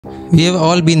We have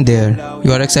all been there.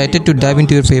 You are excited to dive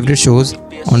into your favorite shows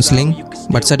on Sling,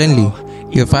 but suddenly,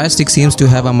 your Firestick seems to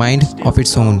have a mind of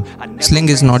its own. Sling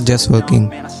is not just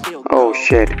working. Oh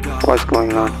shit, what's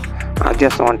going on? I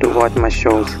just want to watch my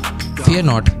shows. Fear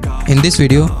not. In this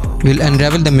video, we'll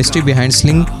unravel the mystery behind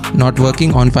Sling not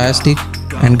working on Firestick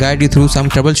and guide you through some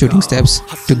troubleshooting steps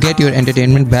to get your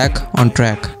entertainment back on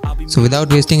track. So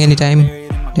without wasting any time,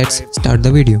 let's start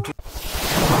the video.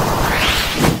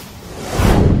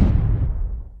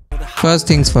 First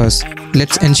things first,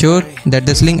 let's ensure that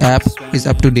the Sling app is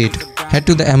up to date. Head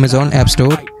to the Amazon App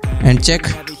Store and check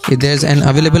if there's an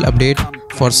available update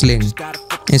for Sling.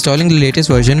 Installing the latest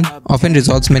version often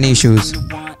resolves many issues.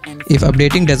 If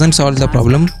updating doesn't solve the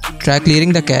problem, try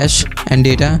clearing the cache and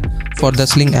data for the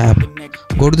Sling app.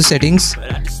 Go to the settings,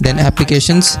 then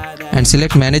applications and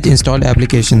select manage installed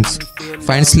applications.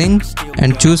 Find Sling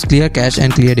and choose clear cache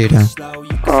and clear data.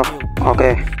 Oh,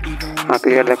 okay. I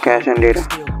cleared the cache and data.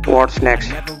 What's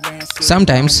next?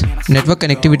 Sometimes, network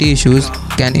connectivity issues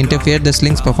can interfere the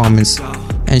Sling's performance.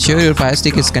 Ensure your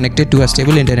Firestick is connected to a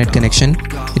stable internet connection.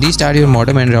 Restart your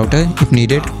modem and router if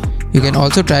needed. You can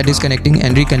also try disconnecting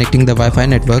and reconnecting the Wi-Fi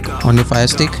network on your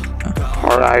Firestick.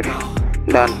 Alright,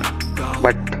 done.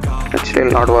 But it's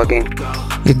still not working.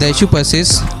 If the issue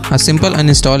persists, a simple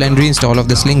uninstall and reinstall of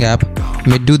the Sling app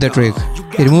may do the trick.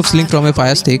 Remove Sling from your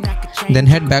Firestick, then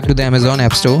head back to the Amazon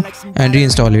App Store and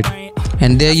reinstall it.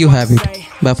 And there you have it.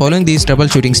 By following these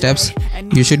troubleshooting steps,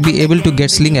 you should be able to get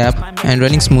Sling app and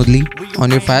running smoothly on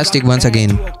your Firestick once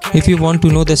again. If you want to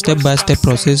know the step-by-step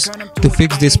process to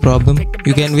fix this problem,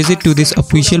 you can visit to this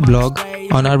official blog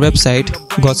on our website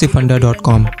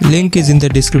gossipfunda.com. Link is in the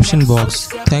description box.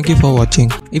 Thank you for watching.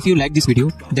 If you like this video,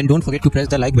 then don't forget to press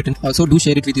the like button. Also do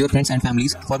share it with your friends and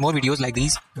families. For more videos like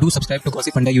these, do subscribe to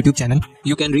Gossipfunda YouTube channel.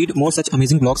 You can read more such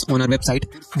amazing blogs on our website.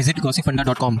 Visit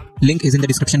gossipfunda.com. Link is in the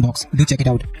description box. Do check it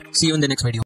out. See you in the next video.